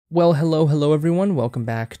Well, hello everyone. Welcome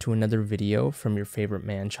back to another video from your favorite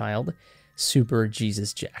man-child, Super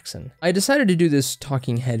Jesus Jackson. I decided to do this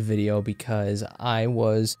talking head video because I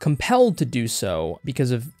was compelled to do so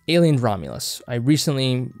because of Alien Romulus. I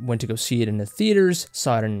recently went to go see it in the theaters,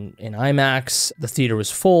 saw it in IMAX, the theater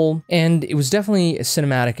was full, and it was definitely a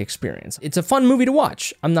cinematic experience. It's a fun movie to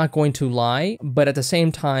watch, I'm not going to lie, but at the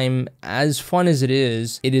same time, as fun as it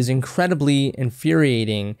is incredibly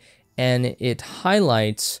infuriating, and it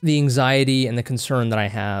highlights the anxiety and the concern that I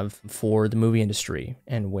have for the movie industry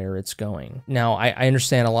and where it's going. Now, I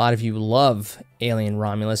understand a lot of you love Alien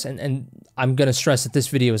Romulus, and I'm going to stress that this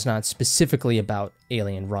video is not specifically about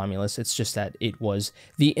Alien Romulus. It's just that it was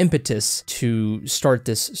the impetus to start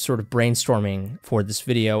this sort of brainstorming for this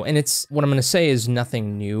video. And it's what I'm going to say is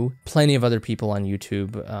nothing new. Plenty of other people on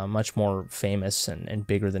YouTube, much more famous and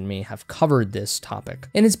bigger than me, have covered this topic.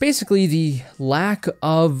 And it's basically the lack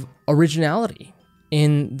of originality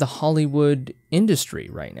in the Hollywood industry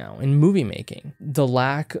right now, in movie making. The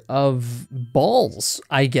lack of balls,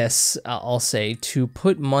 I guess I'll say, to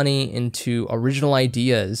put money into original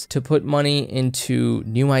ideas, to put money into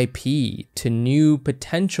new IP, to new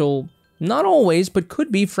potential, not always, but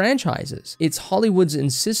could be franchises. It's Hollywood's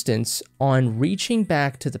insistence on reaching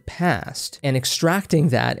back to the past and extracting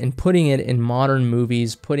that and putting it in modern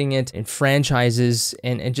movies, putting it in franchises,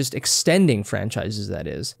 and just extending franchises, that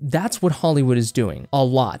is. That's what Hollywood is doing a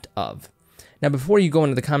lot of. Now, before you go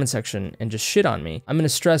into the comment section and just shit on me, I'm going to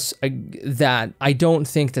stress that I don't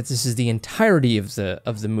think that this is the entirety of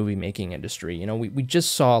the movie making industry. You know, we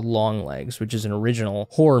just saw Longlegs, which is an original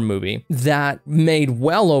horror movie that made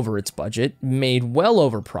well over its budget, made well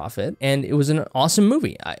over profit, and it was an awesome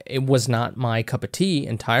movie. It was not my cup of tea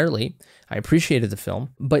entirely. I appreciated the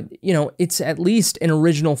film, but you know, it's at least an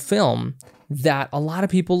original film that a lot of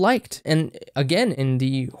people liked. And again, in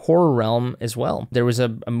the horror realm as well. There was a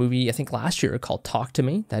movie, I think last year, called Talk to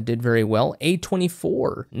Me, that did very well.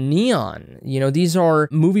 A24, Neon, you know, these are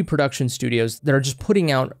movie production studios that are just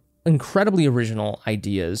putting out incredibly original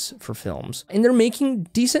ideas for films. And they're making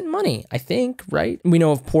decent money, I think, right? We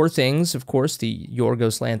know of Poor Things, of course, the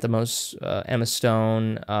Yorgos Lanthimos, Emma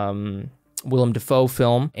Stone, Willem Dafoe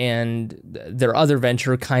film, and their other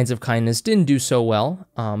venture, Kinds of Kindness, didn't do so well,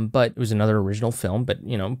 but it was another original film. But,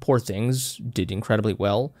 you know, Poor Things did incredibly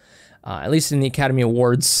well, at least in the Academy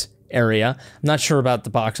Awards area. I'm not sure about the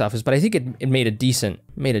box office, but I think it made a decent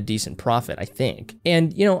profit, I think.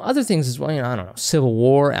 And, you know, other things as well, you know, I don't know, Civil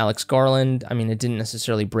War, Alex Garland, I mean, it didn't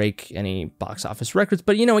necessarily break any box office records,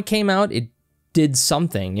 but, you know, it came out, it did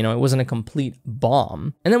something, you know, it wasn't a complete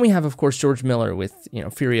bomb. And then we have, of course, George Miller with, you know,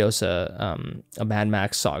 Furiosa, a Mad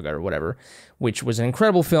Max saga or whatever, which was an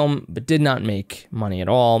incredible film, but did not make money at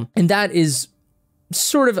all. And that is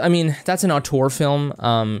sort of, I mean, that's an auteur film,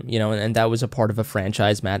 you know, and that was a part of a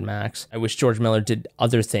franchise, Mad Max. I wish George Miller did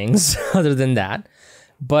other things other than that.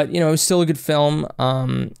 But, you know, it was still a good film,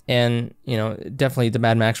 and, you know, definitely the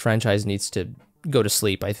Mad Max franchise needs to go to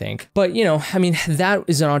sleep, I think. But, you know, I mean, that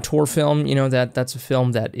is an auteur film, you know, that's a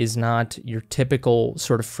film that is not your typical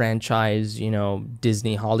sort of franchise, you know,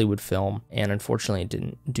 Disney Hollywood film, and unfortunately it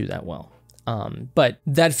didn't do that well. But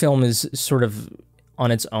that film is sort of on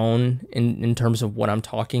its own in terms of what I'm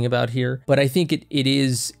talking about here. But I think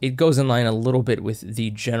it goes in line a little bit with the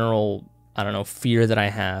general, I don't know, fear that I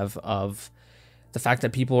have of the fact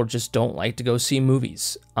that people just don't like to go see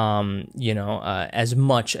movies, you know, as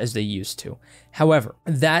much as they used to. However,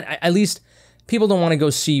 that, at least people don't want to go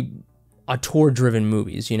see auteur-driven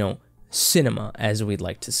movies, you know, cinema, as we'd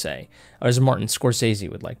like to say, or as Martin Scorsese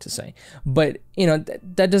would like to say. But, you know,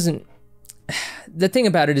 that doesn't, the thing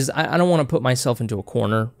about it is I don't want to put myself into a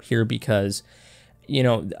corner here because, you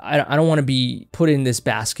know, I don't want to be put in this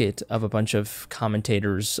basket of a bunch of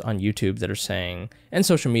commentators on YouTube that are saying, and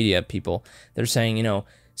social media people, that are saying, you know,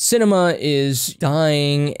 cinema is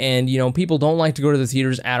dying and, you know, people don't like to go to the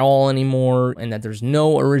theaters at all anymore and that there's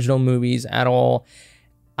no original movies at all.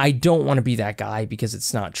 I don't want to be that guy because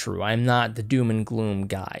it's not true. I'm not the doom and gloom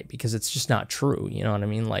guy because it's just not true. You know what I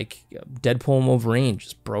mean? Like Deadpool and Wolverine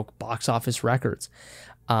just broke box office records.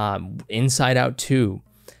 Inside Out 2.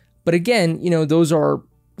 But again, you know, those are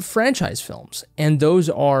franchise films, and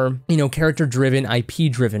those are, you know, character-driven,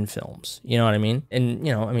 IP-driven films. You know what I mean? And,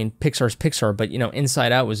 you know, I mean, Pixar's Pixar, but, you know,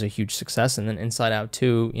 Inside Out was a huge success, and then Inside Out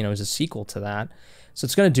 2, you know, is a sequel to that. So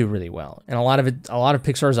it's going to do really well. And a lot of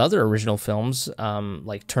Pixar's other original films,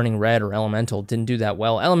 like Turning Red or Elemental, didn't do that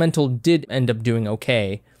well. Elemental did end up doing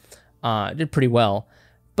okay, did pretty well.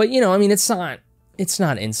 But, you know, I mean, it's not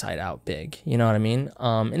Inside Out big, you know what I mean?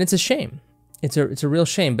 And it's a shame. It's a real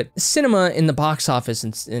shame, but cinema in the box office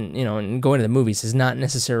and you know, and going to the movies is not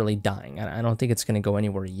necessarily dying. I don't think it's going to go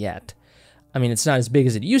anywhere yet. I mean, it's not as big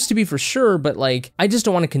as it used to be for sure, but like, I just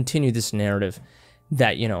don't want to continue this narrative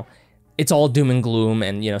that, you know, it's all doom and gloom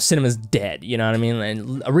and, you know, cinema's dead, you know what I mean?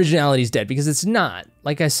 And originality's dead, because it's not.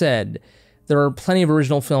 Like I said, there are plenty of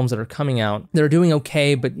original films that are coming out that are doing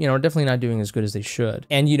okay, but, you know, are definitely not doing as good as they should.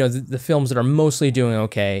 And, you know, the films that are mostly doing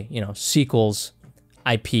okay, you know, sequels,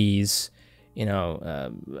 IPs, you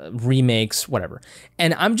know, remakes, whatever.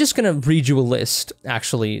 And I'm just gonna read you a list,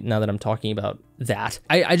 actually, now that I'm talking about that.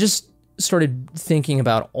 I just started thinking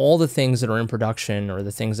about all the things that are in production, or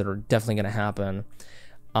the things that are definitely gonna happen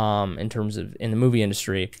in terms of in the movie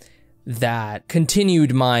industry, that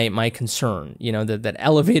continued my concern, you know, that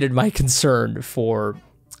elevated my concern for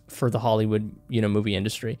the Hollywood, you know, movie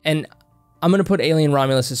industry. And I'm gonna put Alien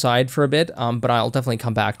Romulus aside for a bit, but I'll definitely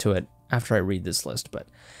come back to it after I read this list. But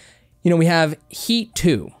you know, we have Heat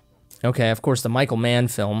 2. Okay, of course, the Michael Mann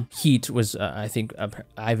film. Heat was, I think,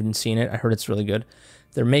 I haven't seen it. I heard it's really good.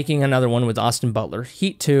 They're making another one with Austin Butler.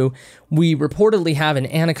 Heat 2. We reportedly have an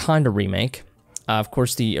Anaconda remake. Of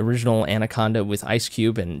course, the original Anaconda with Ice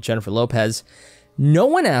Cube and Jennifer Lopez. No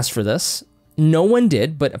one asked for this. No one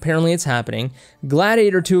did, but apparently it's happening.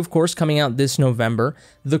 Gladiator 2, of course, coming out this November.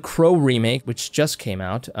 The Crow remake, which just came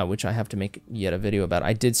out, which I have to make yet a video about.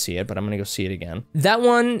 I did see it, but I'm going to go see it again. That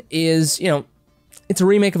one is, you know, it's a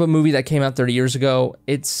remake of a movie that came out 30 years ago.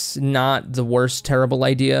 It's not the worst terrible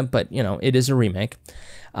idea, but, you know, it is a remake.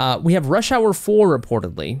 We have Rush Hour 4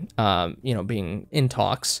 reportedly, you know, being in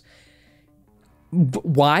talks.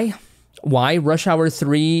 Why? Why? Rush Hour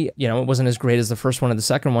 3, you know, it wasn't as great as the first one or the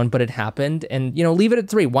second one, but it happened. And, you know, leave it at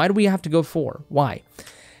 3. Why do we have to go 4? Why?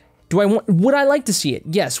 Would I like to see it?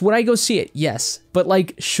 Yes. Would I go see it? Yes. But,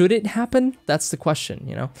 like, should it happen? That's the question,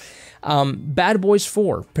 you know? Bad Boys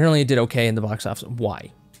 4. Apparently it did okay in the box office.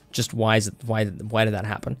 Why? Just why is it, why did that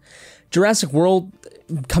happen? Jurassic World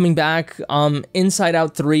coming back. Inside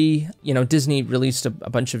Out 3, you know, Disney released a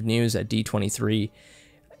bunch of news at D23.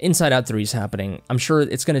 Inside Out 3 is happening. I'm sure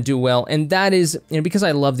it's going to do well. And that is, you know, because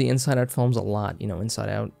I love the Inside Out films a lot, you know, Inside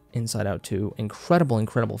Out 2, incredible,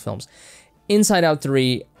 incredible films. Inside Out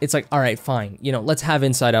 3, it's like, all right, fine. You know, let's have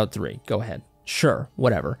Inside Out 3. Go ahead. Sure,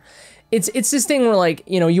 whatever. It's this thing where, like,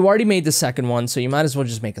 you know, you already made the second one, so you might as well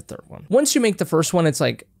just make a third one. Once you make the first one, it's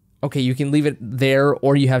like, okay, you can leave it there,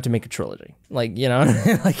 or you have to make a trilogy. Like, you know,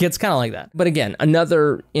 like, it's kind of like that. But again,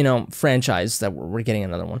 another, you know, franchise that we're getting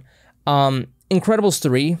another one. Incredibles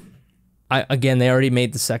 3, again, they already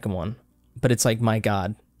made the second one, but it's like, my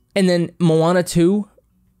God. And then Moana 2,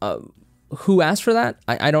 who asked for that?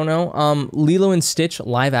 I don't know. Lilo and Stitch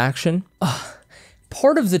live action.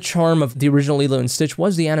 Part of the charm of the original Lilo and Stitch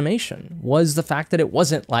was the animation, was the fact that it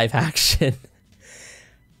wasn't live action.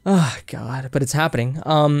 Oh, God, but it's happening.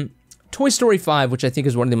 Toy Story 5, which I think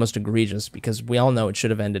is one of the most egregious, because we all know it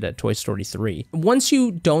should have ended at Toy Story 3. Once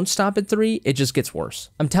you don't stop at 3, it just gets worse.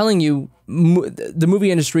 I'm telling you, the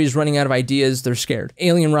movie industry is running out of ideas. They're scared.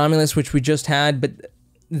 Alien Romulus, which we just had, but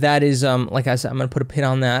that is, like I said, I'm going to put a pin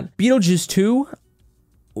on that. Beetlejuice 2,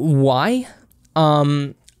 why?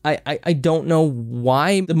 I don't know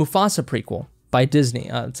why. The Mufasa prequel by Disney.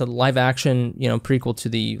 It's a live action, you know, prequel to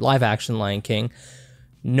the live action Lion King.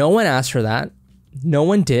 No one asked for that. No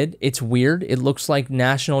one did. It's weird. It looks like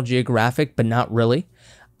National Geographic, but not really.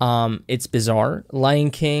 It's bizarre.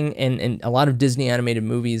 Lion King and a lot of Disney animated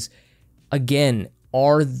movies, again,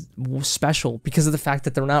 are special because of the fact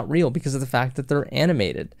that they're not real, because of the fact that they're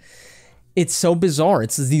animated. It's so bizarre.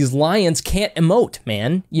 It's these lions can't emote,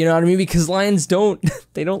 man. You know what I mean? Because lions don't,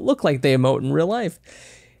 they don't look like they emote in real life.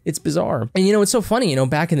 It's bizarre. And, you know, it's so funny, you know,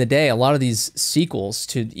 back in the day, a lot of these sequels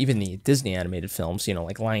to even the Disney animated films, you know,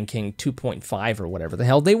 like Lion King 2.5 or whatever the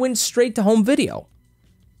hell, they went straight to home video.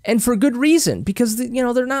 And for good reason, because, you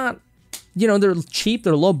know, they're not, you know, they're cheap,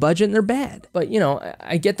 they're low budget, and they're bad. But, you know,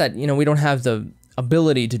 I get that, you know, we don't have the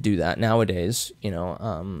ability to do that nowadays, you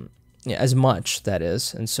know, yeah, as much, that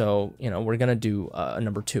is. And so, you know, we're going to do a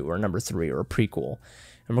number 2 or a number 3 or a prequel.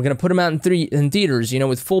 And we're going to put them out in theaters, you know,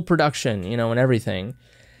 with full production, you know, and everything.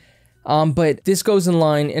 But this goes in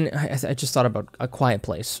line, and I just thought about A Quiet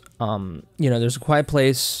Place. You know, there's A Quiet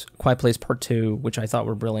Place Part 2, which I thought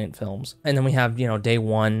were brilliant films. And then we have, you know, Day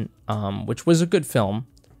One, which was a good film.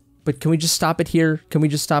 But can we just stop it here? Can we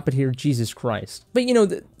just stop it here? Jesus Christ. But, you know,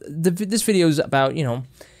 this video is about, you know,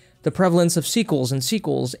 the prevalence of sequels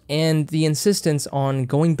and the insistence on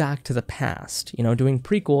going back to the past, you know, doing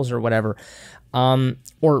prequels or whatever.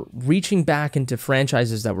 Or reaching back into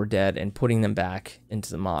franchises that were dead and putting them back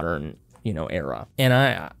into the modern, you know, era. And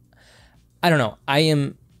I don't know.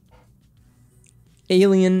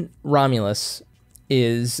 Alien Romulus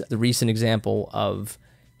is the recent example of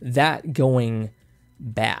that going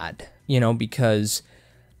bad, you know, because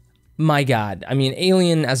my God, I mean,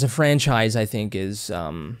 Alien as a franchise, I think is,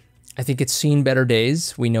 I think it's seen better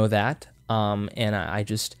days. We know that. And I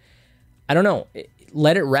don't know,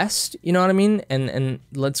 let it rest. You know what I mean? And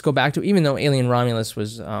let's go back to, even though Alien Romulus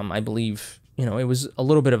was, I believe, you know, it was a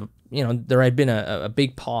little bit of, you know, there had been a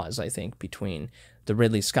big pause, I think, between the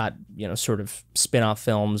Ridley Scott, you know, sort of spin-off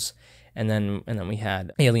films, and then we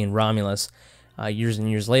had Alien Romulus years and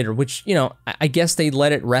years later, which, you know, I guess they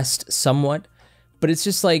let it rest somewhat, but it's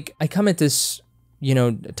just like, I come at this, you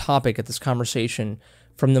know, topic, at this conversation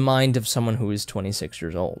from the mind of someone who is 26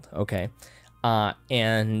 years old, okay?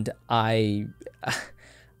 And I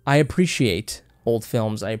appreciate old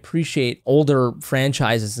films. I appreciate older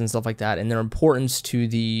franchises and stuff like that, and their importance to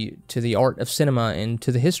the art of cinema and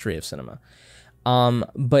to the history of cinema.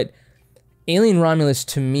 But Alien Romulus,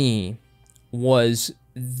 to me, was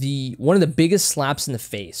one of the biggest slaps in the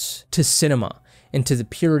face to cinema and to the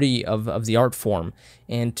purity of the art form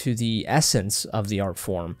and to the essence of the art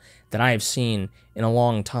form that I have seen in a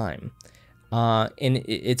long time. And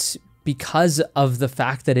it's because of the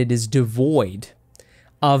fact that it is devoid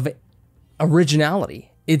of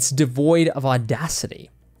originality. It's devoid of audacity.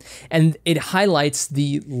 And it highlights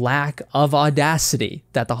the lack of audacity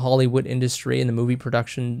that the Hollywood industry and the movie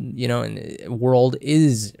production, you know, and world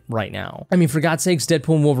is right now. I mean, for God's sakes,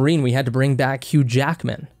 Deadpool and Wolverine, we had to bring back Hugh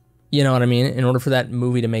Jackman, you know what I mean, in order for that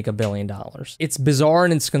movie to make $1 billion. It's bizarre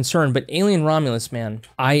and it's concerned, but Alien Romulus, man,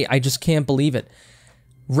 I just can't believe it.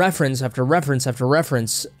 Reference after reference after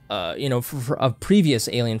reference, you know, of previous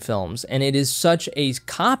Alien films, and it is such a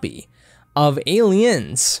copy of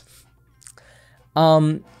Aliens.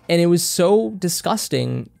 And it was so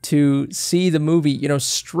disgusting to see the movie, you know,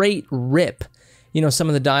 straight rip, you know, some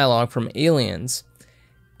of the dialogue from Aliens,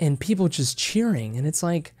 and people just cheering. And it's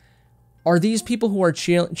like, are these people who are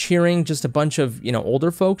cheering just a bunch of, you know,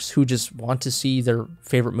 older folks who just want to see their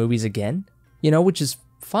favorite movies again? You know, which is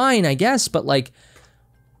fine, I guess, but like,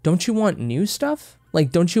 don't you want new stuff?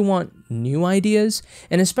 Like, don't you want new ideas?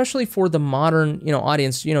 And especially for the modern, you know,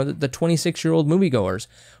 audience, you know, the 26-year-old moviegoers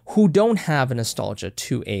who don't have a nostalgia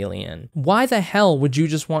to Alien. Why the hell would you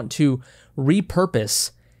just want to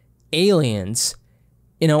repurpose Aliens,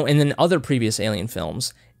 you know, and then other previous Alien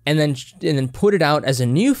films, and then put it out as a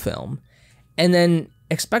new film, and then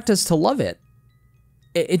expect us to love it?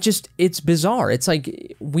 It's bizarre. It's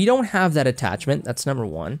like, we don't have that attachment. That's number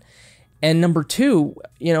one. And number two,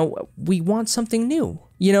 you know, we want something new.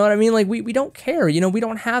 You know what I mean? Like, we don't care. You know, we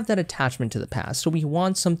don't have that attachment to the past. So we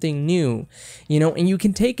want something new, you know, and you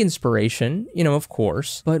can take inspiration, you know, of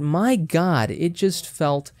course. But my God, it just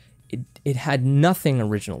felt, it had nothing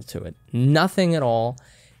original to it. Nothing at all.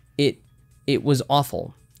 It was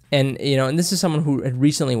awful. And, you know, and this is someone who had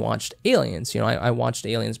recently watched Aliens. You know, I watched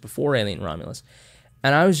Aliens before Alien Romulus.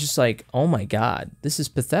 And I was just like, oh my God, this is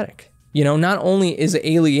pathetic. You know, not only is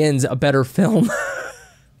Aliens a better film,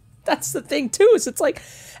 that's the thing too, is it's like,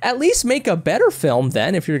 at least make a better film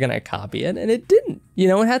then if you're going to copy it. And it didn't. You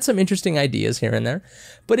know, it had some interesting ideas here and there,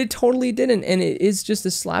 but it totally didn't. And it is just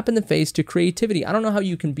a slap in the face to creativity. I don't know how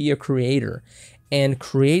you can be a creator and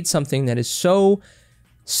create something that is so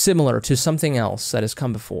similar to something else that has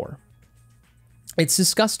come before. It's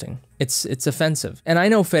disgusting. It's offensive. And I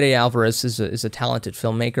know Fede Alvarez is a talented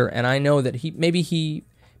filmmaker, and I know that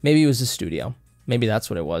maybe it was a studio. Maybe that's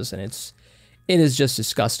what it was. And it is just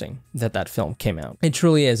disgusting that film came out. It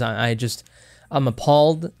truly is. I'm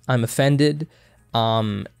appalled. I'm offended.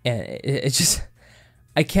 And it's just,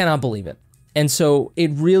 I cannot believe it. And so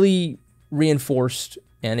it really reinforced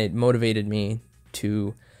and it motivated me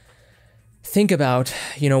to think about,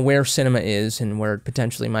 you know, where cinema is and where it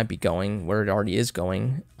potentially might be going, where it already is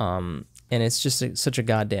going. And it's just such a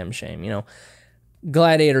goddamn shame, you know.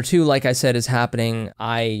 Gladiator 2, like I said, is happening.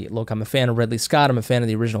 I'm a fan of Ridley Scott. I'm a fan of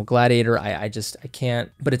the original Gladiator. I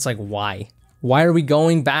can't, but it's like, why? Why are we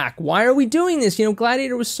going back? Why are we doing this? You know,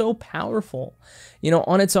 Gladiator was so powerful, you know,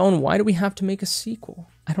 on its own. Why do we have to make a sequel?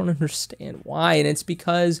 I don't understand why. And it's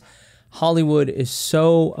because Hollywood is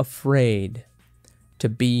so afraid to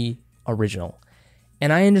be original.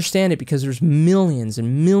 And I understand it, because there's millions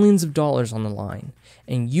and millions of dollars on the line,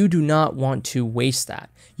 and you do not want to waste that.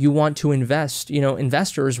 You want to invest, you know,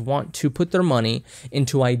 investors want to put their money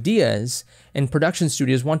into ideas, and production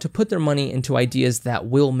studios want to put their money into ideas that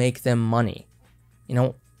will make them money. You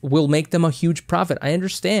know, will make them a huge profit. I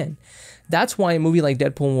understand. That's why a movie like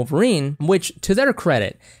Deadpool and Wolverine, which to their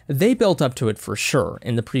credit, they built up to it for sure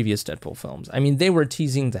in the previous Deadpool films. I mean, they were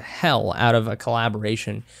teasing the hell out of a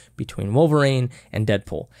collaboration between Wolverine and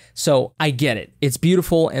Deadpool. So I get it. It's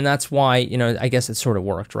beautiful, and that's why, you know, I guess it sort of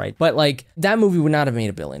worked, right? But like, that movie would not have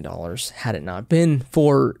made $1 billion had it not been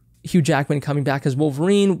for Hugh Jackman coming back as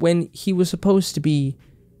Wolverine when he was supposed to be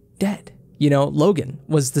dead. You know, Logan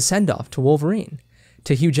was the send-off to Wolverine,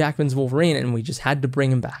 to Hugh Jackman's Wolverine, and we just had to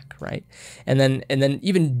bring him back, right? And then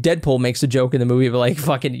even Deadpool makes a joke in the movie, but like,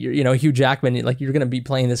 fucking, you know, Hugh Jackman, like, you're gonna be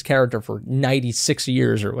playing this character for 96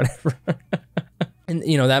 years or whatever. And,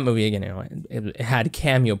 you know, that movie, again, you know, it had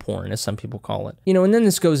cameo porn, as some people call it. You know, and then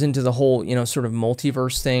this goes into the whole, you know, sort of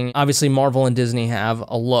multiverse thing. Obviously, Marvel and Disney have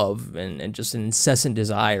a love and just an incessant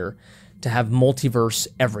desire to have multiverse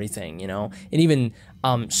everything, you know? And even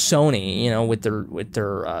Sony, you know, with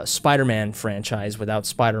their Spider-Man franchise without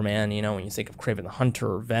Spider-Man, you know, when you think of Kraven the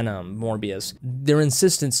Hunter, Venom, Morbius, their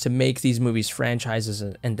insistence to make these movies franchises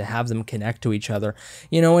and to have them connect to each other,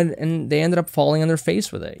 you know, and they ended up falling on their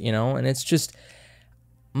face with it, you know? And it's just,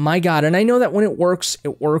 my God. And I know that when it works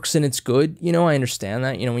and it's good, you know, I understand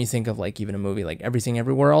that, you know, when you think of like even a movie like Everything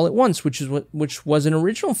Everywhere All at Once, which was an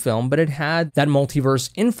original film, but it had that multiverse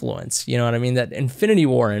influence, you know what I mean? That Infinity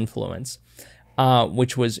War influence,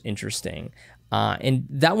 which was interesting. And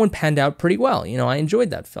that one panned out pretty well. You know, I enjoyed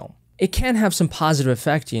that film. It can have some positive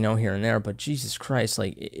effect, you know, here and there, but Jesus Christ,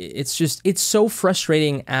 like, it's just, it's so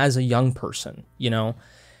frustrating as a young person, you know?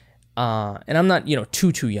 And I'm not, you know,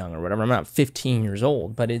 too young or whatever. I'm not 15 years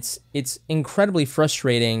old, but it's incredibly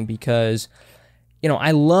frustrating because, you know, I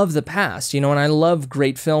love the past, you know, and I love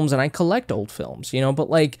great films and I collect old films, you know, but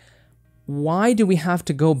like, why do we have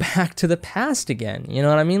to go back to the past again? You know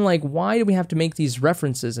what I mean? Like, why do we have to make these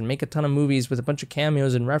references and make a ton of movies with a bunch of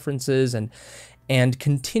cameos and references and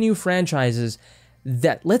continue franchises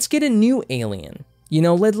that, let's get a new Alien. You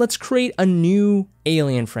know, let's create a new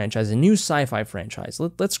Alien franchise, a new sci-fi franchise.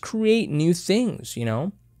 Let's create new things, you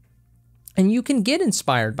know? And you can get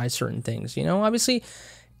inspired by certain things, you know? Obviously,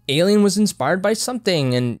 Alien was inspired by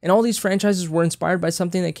something, and all these franchises were inspired by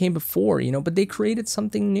something that came before, you know, but they created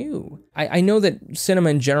something new. I know that cinema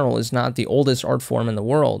in general is not the oldest art form in the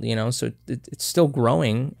world, you know, so it's still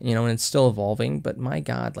growing, you know, and it's still evolving, but my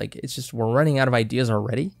God, like, it's just, we're running out of ideas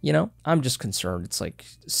already, you know? I'm just concerned. It's like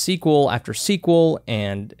sequel after sequel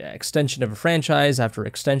and extension of a franchise after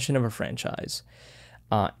extension of a franchise.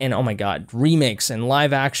 And oh my God, remakes and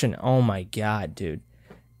live action. Oh my God, dude.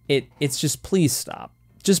 It's just, please stop.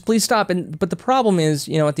 Just please stop. But the problem is,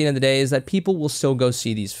 you know, at the end of the day, is that people will still go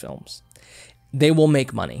see these films. They will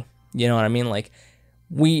make money. You know what I mean? Like,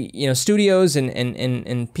 we, you know, studios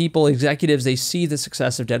and people, executives, they see the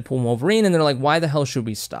success of Deadpool and Wolverine, and they're like, why the hell should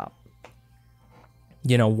we stop?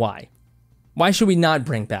 You know, why? Why should we not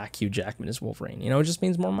bring back Hugh Jackman as Wolverine? You know, it just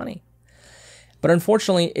means more money. But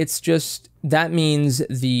unfortunately, it's just, that means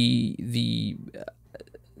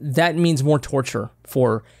that means more torture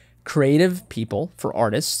for creative people, for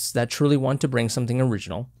artists that truly want to bring something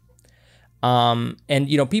original. And,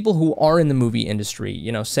 you know, people who are in the movie industry,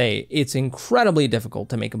 you know, say it's incredibly difficult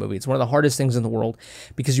to make a movie. It's one of the hardest things in the world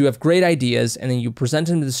because you have great ideas and then you present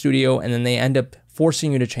them to the studio and then they end up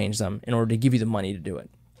forcing you to change them in order to give you the money to do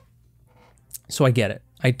it. So I get it.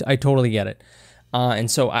 I totally get it.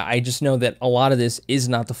 And so I just know that a lot of this is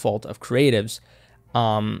not the fault of creatives.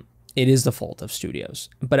 It is the fault of studios.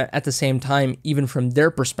 But at the same time, even from their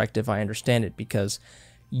perspective, I understand it because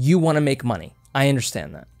you want to make money. I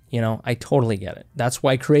understand that. You know, I totally get it. That's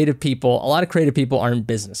why a lot of creative people aren't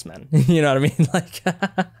businessmen. You know what I mean?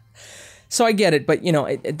 Like, so I get it, but you know,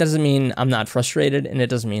 it doesn't mean I'm not frustrated and it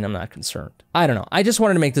doesn't mean I'm not concerned. I don't know. I just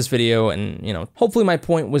wanted to make this video and, you know, hopefully my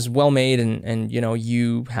point was well made and you know,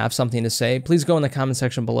 you have something to say. Please go in the comment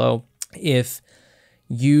section below if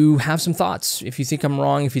you have some thoughts. If you think I'm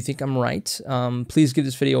wrong, if you think I'm right, please give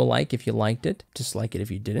this video a like if you liked it. Dislike it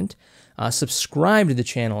if you didn't. Subscribe to the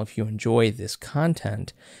channel if you enjoy this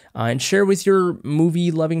content. And share with your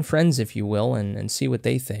movie-loving friends, if you will, and see what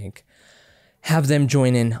they think. Have them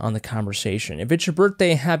join in on the conversation. If it's your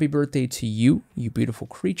birthday, happy birthday to you, you beautiful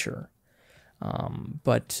creature.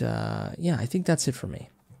 Yeah, I think that's it for me.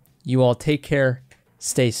 You all take care,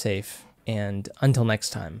 stay safe, and until next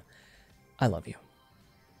time, I love you.